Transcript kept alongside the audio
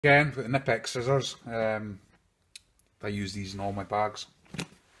Again, with the Nipex scissors, I use these in all my bags.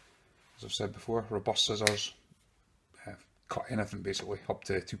 As I've said before, robust scissors, cut anything basically, up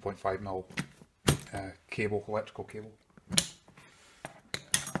to 2.5mm cable, electrical cable.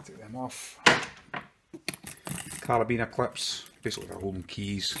 Take them off. Carabiner clips, basically for holding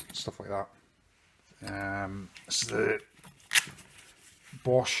keys, stuff like that. This is the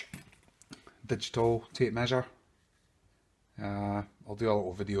Bosch digital tape measure. I'll do a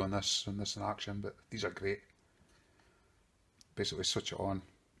little video on this in action, but these are great. Basically switch it on,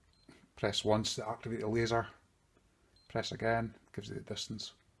 press once to activate the laser, press again, gives you the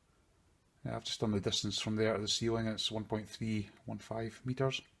distance. I've just done the distance from there to the ceiling, it's 1.315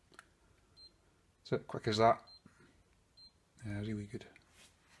 meters. That's it, quick as that. Really good.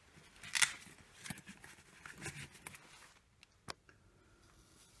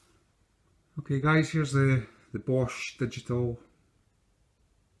 Okay guys, here's the Bosch digital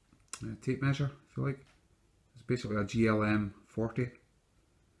tape measure, if you like. It's basically a GLM 40.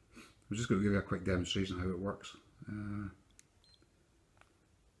 I'm just going to give you a quick demonstration of how it works.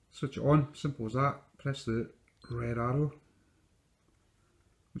 Switch it on, simple as that. Press the red arrow,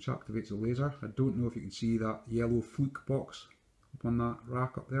 which activates the laser. I don't know if you can see that yellow fluke box up on that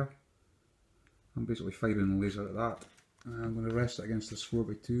rack up there. I'm basically firing the laser at that. I'm going to rest it against this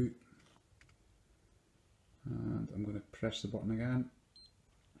 4x2. And I'm going to press the button again.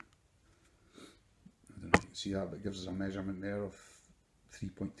 I don't know if you can see that, but it gives us a measurement there of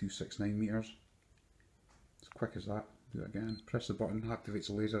 3.269 meters. As quick as that. Do it again. Press the button, activates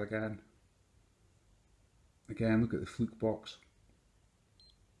the laser again. Again, look at the fluke box.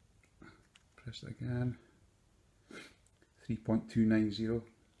 Press it again. 3.290. You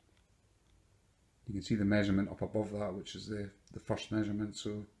can see the measurement up above that, which is the first measurement.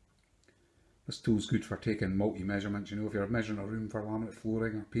 So this tool's good for taking multi-measurements. You know, if you're measuring a room for laminate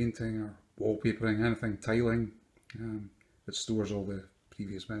flooring or painting or wallpapering, anything, tiling, it stores all the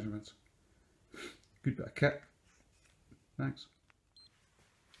previous measurements. Good bit of kit. Thanks.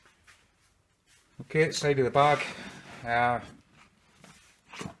 Okay, side of the bag.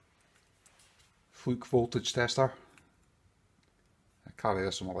 Fluke voltage tester. I carry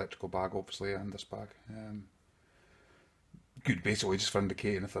this in my electrical bag, obviously, and this bag. Good, basically, just for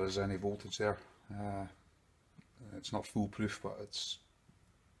indicating if there is any voltage there. It's not foolproof, but it's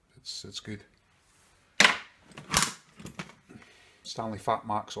good. Stanley Fat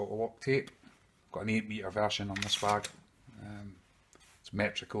Max auto lock tape. Got an 8 meter version on this bag. It's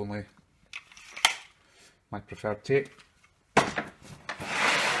metric only. My preferred tape.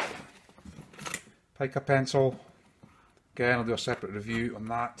 Pica pencil. Again, I'll do a separate review on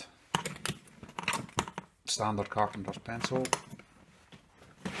that. Standard carpenter's pencil.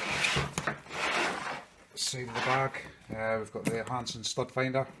 Side of the bag, we've got the Hansen stud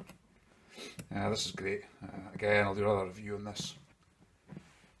finder. This is great. Again, I'll do another review on this.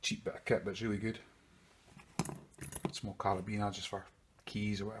 Cheap bit of kit, but it's really good. Small carabiner just for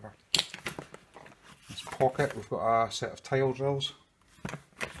keys or whatever. This pocket, we've got a set of tile drills.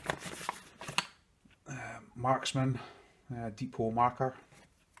 Marksman deep hole marker.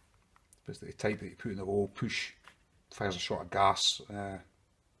 Basically the type that you put in the hole, push, fires a shot of gas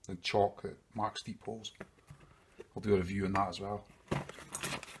and chalk that marks deep holes. I'll do a review on that as well.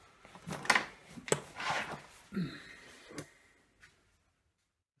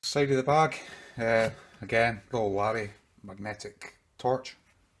 Side of the bag, again, little Larry magnetic torch.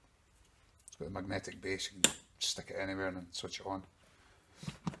 It's got a magnetic base, you can stick it anywhere and then switch it on.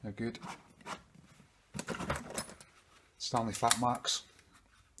 They're good. Stanley Fat Max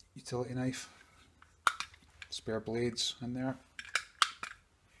utility knife. Spare blades in there.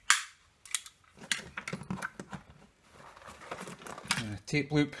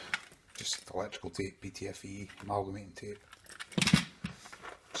 Tape loop, just electrical tape, BTFE, amalgamating tape.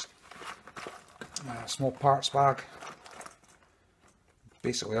 Small parts bag.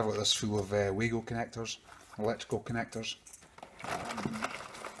 Basically I've got this full of Wago connectors, electrical connectors.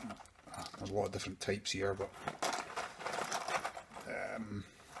 There's a lot of different types here, but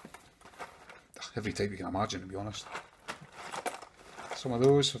every type you can imagine, to be honest. Some of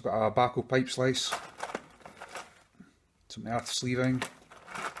those, I've got a Bacren pipe slice, some earth sleeving.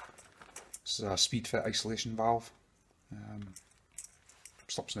 This is a speed fit isolation valve.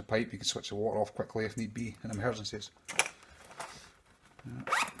 Slips in the pipe, you can switch the water off quickly if need be in emergencies.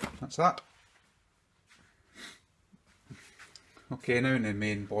 That's that. Okay, now in the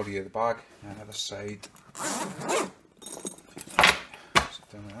main body of the bag, this side. Sit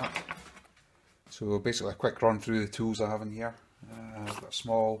down like that. So basically a quick run through the tools I have in here. I've got a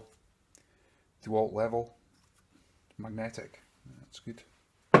small DeWalt level, magnetic, that's good.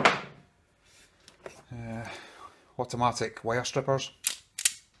 Automatic wire strippers.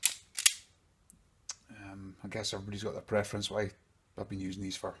 I guess everybody's got their preference, but I've been using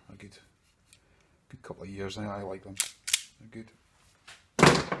these for a good couple of years now. I like them. They're good.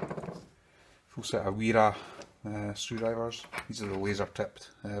 Full set of Wera screwdrivers. These are the laser tipped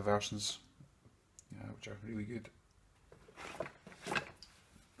versions, which are really good.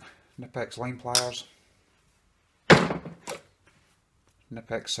 Knipex line pliers.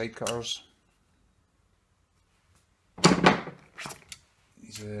 Knipex side cutters.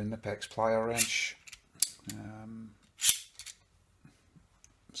 These are Knipex plier wrench.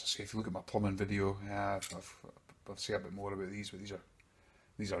 As I say, if you look at my plumbing video, I'll say a bit more about these, but these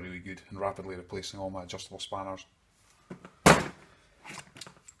are really good and rapidly replacing all my adjustable spanners.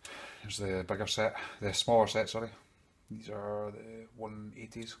 Here's the bigger set, the smaller set, sorry. These are the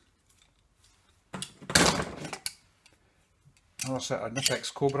 180s. Another set of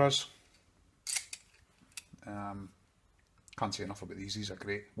Knipex Cobras. Can't say enough about these. These are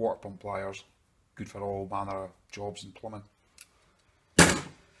great. Water pump pliers, good for all manner of jobs in plumbing.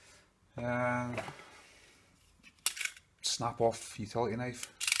 Snap off utility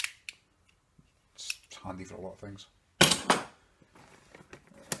knife. It's handy for a lot of things.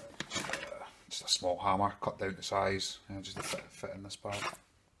 Just a small hammer, cut down to size, just to fit in this bag.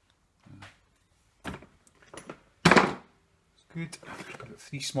 It's good. Got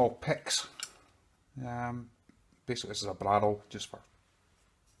 3 small picks. Basically, this is a bradawl just for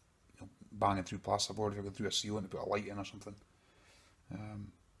banging through plasterboard if you're going through a ceiling to put a light in or something.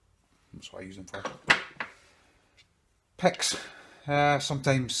 That's what I use them for. Picks.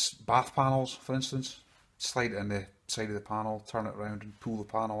 Sometimes bath panels, for instance. Slide it in the side of the panel, turn it around and pull the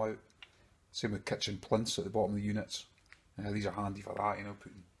panel out. Same with kitchen plinths at the bottom of the units. These are handy for that,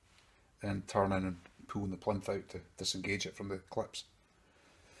 then turning and pulling the plinth out to disengage it from the clips.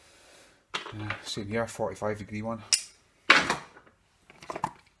 Same here, 45-degree one.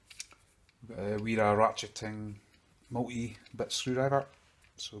 We've got a Wera ratcheting multi-bit screwdriver.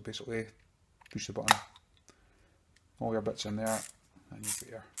 So basically, push the button, all your bits in there, and you put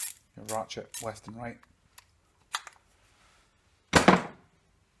your ratchet left and right.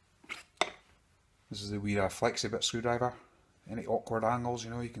 This is the Wera flexi-bit screwdriver. Any awkward angles,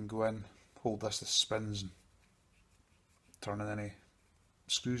 you can go in, hold this to spins, and turn in any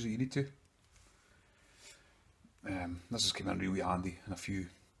screws that you need to. This has come in really handy in a few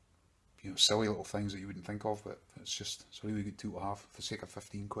silly little things that you wouldn't think of, but it's a really good tool to have for the sake of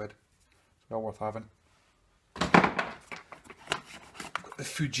 15 quid. It's well worth having. Got the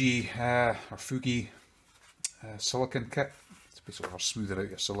Fuji silicon kit. It's basically for smoothing out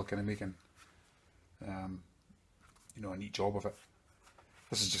your silicon and making a neat job of it.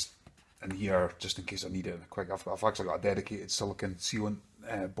 This is just in here just in case I need it quick. I've actually got a dedicated silicon sealant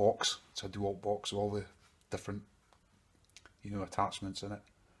box. It's a DeWalt box with all the different attachments in it.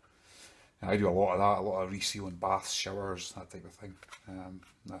 I do a lot of that, a lot of resealing baths, showers, that type of thing.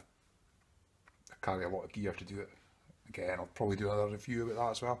 I carry a lot of gear to do it. Again, I'll probably do another review about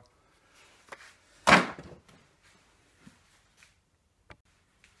that as well.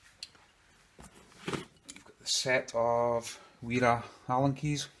 We've got the set of Wera Allen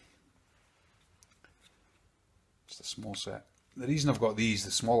keys. Just a small set. The reason I've got these,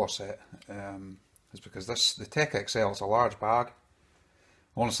 the smaller set, is because the Tech XL, it's a large bag.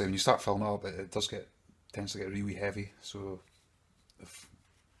 Honestly, when you start filling it up, it tends to get really heavy. So I've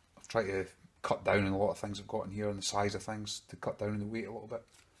tried to cut down on a lot of things I've got in here and the size of things to cut down on the weight a little bit.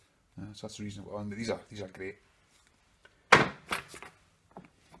 So that's the reason I've got on. But these are great. A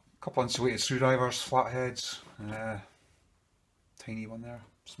couple of insulated screwdrivers, flatheads, tiny one there,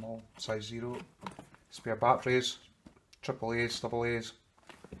 small, size 0. Spare batteries, AAAs, AA's.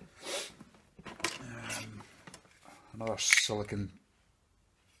 Another silicon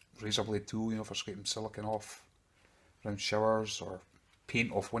razor blade tool, for scraping silicon off around showers or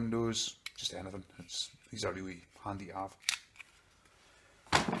paint off windows, just anything. These are really handy to have.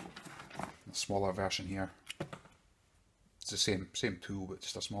 A smaller version here. It's the same tool, but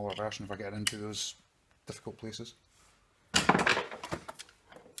just a smaller version if I get into those difficult places.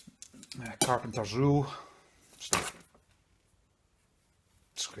 Carpenter's rule. Just a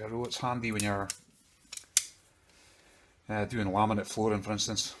square rule. It's handy when you're doing laminate flooring, for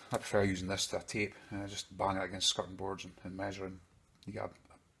instance. I prefer using this to a tape, just bang it against skirting boards and measuring. You get a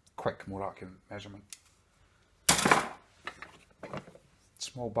quick, more accurate measurement.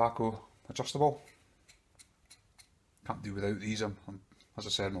 Small Baco adjustable. Can't do without these. As I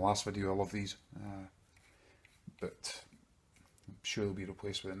said in the last video, I love these, but I'm sure they'll be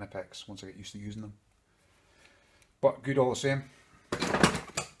replaced with a Knipex once I get used to using them. But good all the same.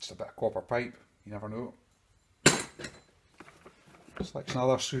 Just a bit of copper pipe, you never know. Selection of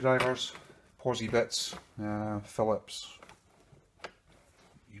other screwdrivers, Posy bits, Phillips,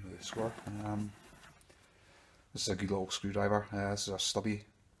 you know the score. This is a good little screwdriver. This is a stubby,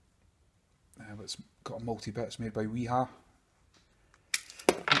 but it's got a multi-bit. It's made by Weha.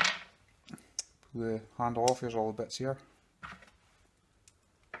 Pull the handle off. Here's all the bits here.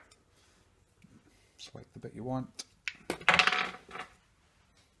 Select the bit you want.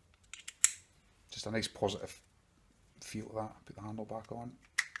 Just a nice positive feel of that. Put the handle back on.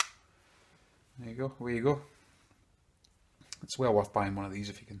 There you go. Away you go. It's well worth buying one of these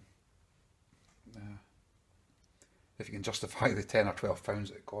if you can. If you can justify the £10 or £12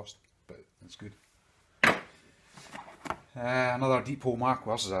 that it cost, but it's good. Another deep hole mark.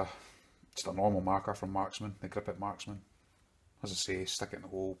 Well, this is just a normal marker from Marksman, the Grip It Marksman. As I say, stick it in the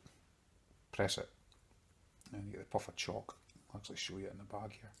hole, press it, and you get the puff of chalk. I'll actually show you it in the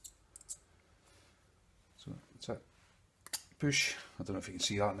bag here. So that's it. Push. I don't know if you can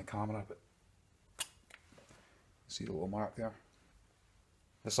see that in the camera, but see the little mark there.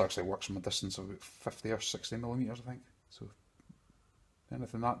 This actually works from a distance of about 50 or 60 millimeters, I think. So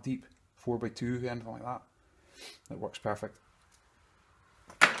anything that deep, 4x2, anything like that, it works perfect.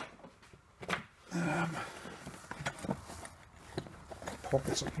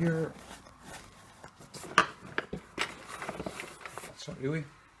 Pockets up here. That's it really.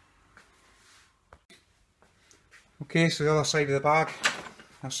 Okay, so the other side of the bag.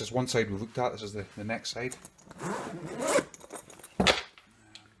 That's just one side we looked at. This is the next side.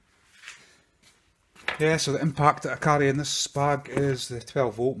 Yeah, so the impact that I carry in this bag is the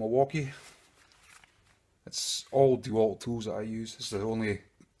 12 volt Milwaukee. It's all DeWalt tools that I use. This is the only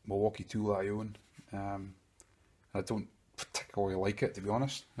Milwaukee tool that I own. I don't particularly like it, to be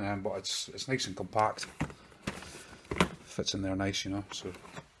honest, but it's nice and compact. Fits in there nice, you know. So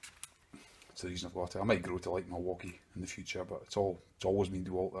it's the reason I've got it. I might grow to like Milwaukee in the future, but it's always been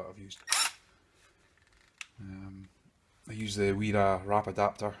DeWalt that I've used. I use the Weira wrap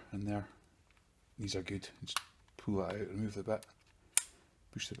adapter in there. These are good. Just pull that out, remove the bit,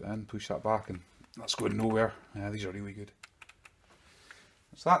 push the bit in, push that back, and that's going nowhere. These are really good.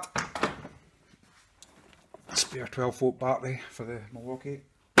 That's that. Spare 12 volt battery for the Milwaukee.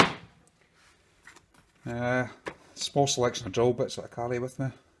 Small selection of drill bits that I carry with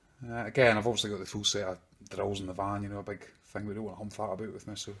me. Again, I've obviously got the full set of drills in the van, you know, a big thing we don't want to hump that about with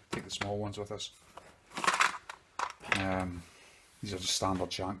me, so take the small ones with us. These are just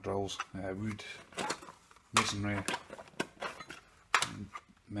standard shank drills, wood, masonry, and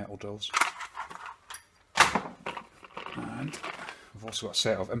metal drills. And I've also got a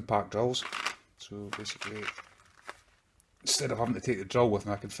set of impact drills, so basically instead of having to take the drill with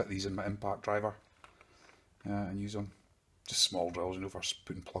me, I can fit these in my impact driver and use them. Just small drills, you know, for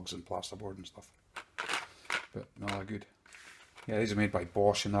putting plugs in plasterboard and stuff. But no, they're good. Yeah, these are made by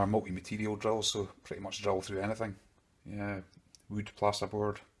Bosch and they're multi-material drills, so pretty much drill through anything. Yeah, wood,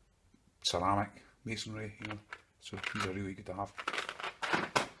 plasterboard, ceramic, masonry, you know, so these are really good to have.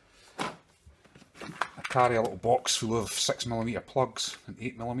 I carry a little box full of 6mm plugs and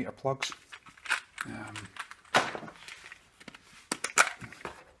 8mm plugs. These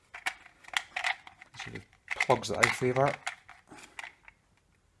are the plugs that I favour,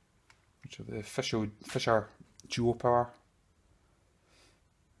 which are the Fisher Duo Power.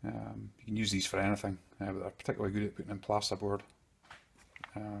 You can use these for anything, but they're particularly good at putting in plasterboard.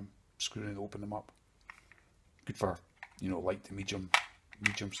 Screwing and open them up. Good for, you know, light to medium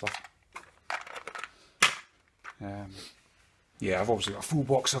stuff. Yeah, I've obviously got a full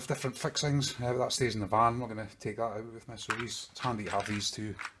box of different fixings, but that stays in the van. I'm not going to take that out with me, so it's handy to have these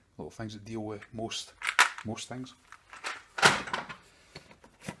two little things that deal with most things.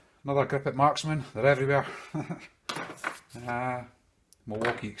 Another Grip It Marksman, they're everywhere.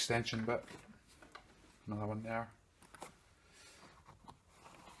 Milwaukee extension bit, another one there.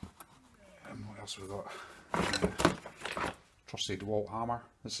 What else have we got? Trusty DeWalt hammer.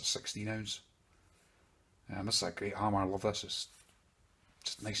 This is a 16 ounce. This is a great hammer. I love this. It's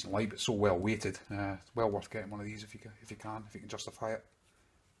just nice and light, but so well weighted. It's well worth getting one of these if you can justify it.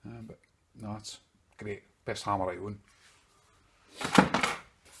 But no, it's great. Best hammer I own.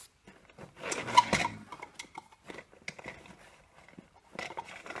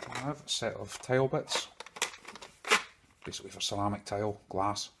 I have a set of tile bits, basically for ceramic tile,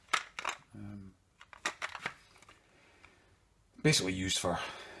 glass. Basically used for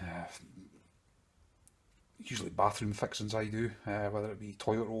usually bathroom fixings I do, whether it be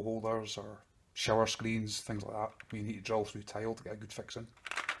toilet roll holders or shower screens, things like that. We need to drill through tile to get a good fixing.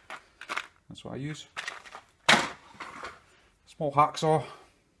 That's what I use. Small hacksaw.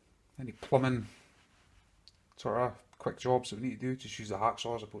 any plumbing sort of quick jobs that we need to do, just use the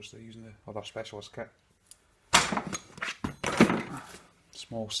hacksaw as opposed to using the other specialist kit.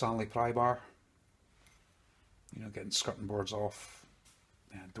 Small Stanley pry bar, you know, getting skirting boards off,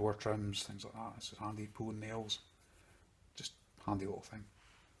 door trims, things like that. This is handy, pulling nails, just handy little thing.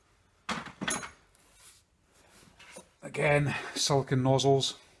 Again, silicone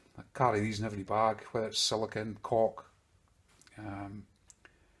nozzles. I carry these in every bag, whether it's silicone, caulk.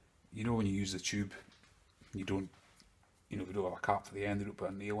 You know, when you use the tube, you don't, you know, if you don't have a cap for the end, you don't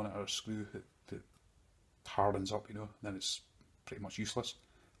put a nail in it or a screw, it hardens up, you know, then it's pretty much useless.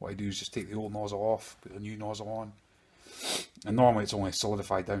 What I do is just take the old nozzle off, put a new nozzle on, and normally it's only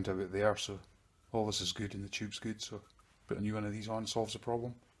solidified down to about there, so all this is good and the tube's good, so put a new one of these on solves the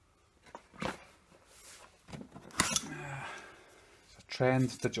problem. It's a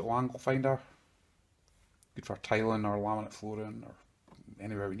Trend digital angle finder, good for tiling or laminate flooring or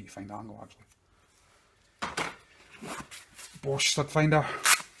anywhere we need to find angle actually. Bosch stud finder,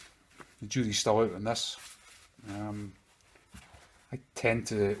 the jury's still out on this. I tend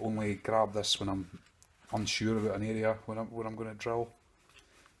to only grab this when I'm unsure about an area when I'm going to drill.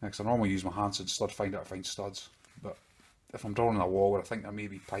 Because I normally use my Hansen stud finder to find studs, but if I'm drilling a wall where I think there may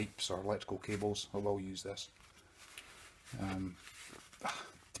be pipes or electrical cables, I will use this.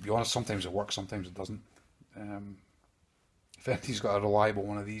 To be honest, sometimes it works, sometimes it doesn't. If anybody's got a reliable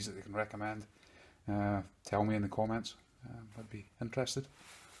one of these that they can recommend, tell me in the comments. I'd be interested.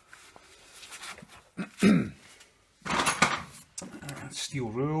 Steel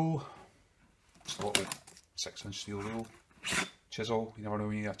rule, just a little 6-inch steel rule. Chisel, you never know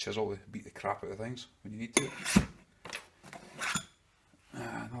when you need a chisel to beat the crap out of things when you need to.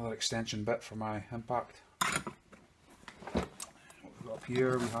 Another extension bit for my impact. What we've got up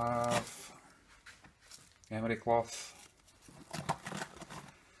here, we have emery cloth,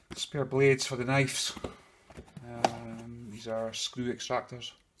 spare blades for the knives. These are screw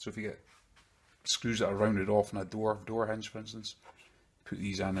extractors, so if you get screws that are rounded off in a door hinge for instance, put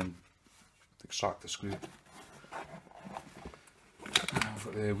these in and extract the screw. I've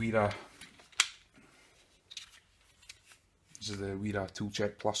got the Wera, this is the Wera Tool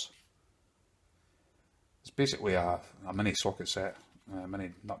Check Plus. It's basically a mini socket set, a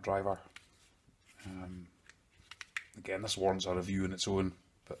mini nut driver. Again, this warrants a review on its own,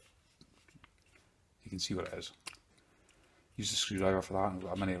 but you can see what it is. Use the screwdriver for that, and I've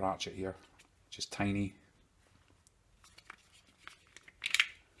got a mini ratchet here, just tiny.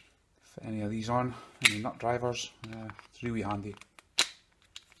 Fit any of these on, any nut drivers, it's really handy.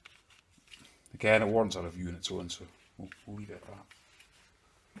 Again, it warrants a review on its own, so we'll leave it at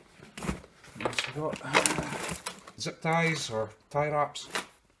that. Next we got zip ties or tie wraps.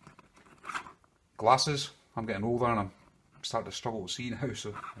 Glasses. I'm getting older and I'm starting to struggle to see now,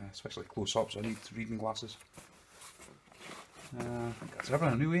 so especially close up, so I need reading glasses. That's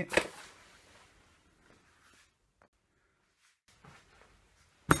everything anyway.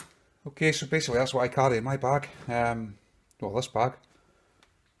 Okay, so basically that's what I carry in my bag. Well, this bag.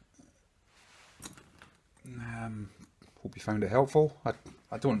 Hope you found it helpful.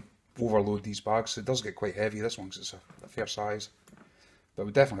 I don't overload these bags. It does get quite heavy, this one, because it's a fair size. But I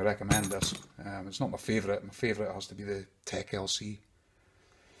would definitely recommend this. It's not my favourite. My favourite has to be the Tech LC,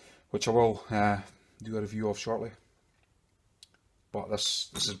 which I will do a review of shortly. But this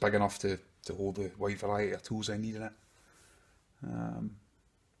is big enough to hold the wide variety of tools I need in it.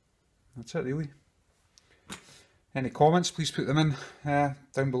 That's it really. Any comments, please put them in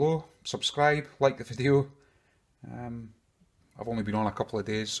down below. Subscribe, like the video. I've only been on a couple of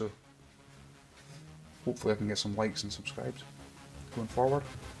days, so hopefully I can get some likes and subscribes going forward.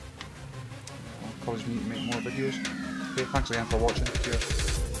 It'll encourage me to make more videos. Okay, thanks again for watching. Cheers.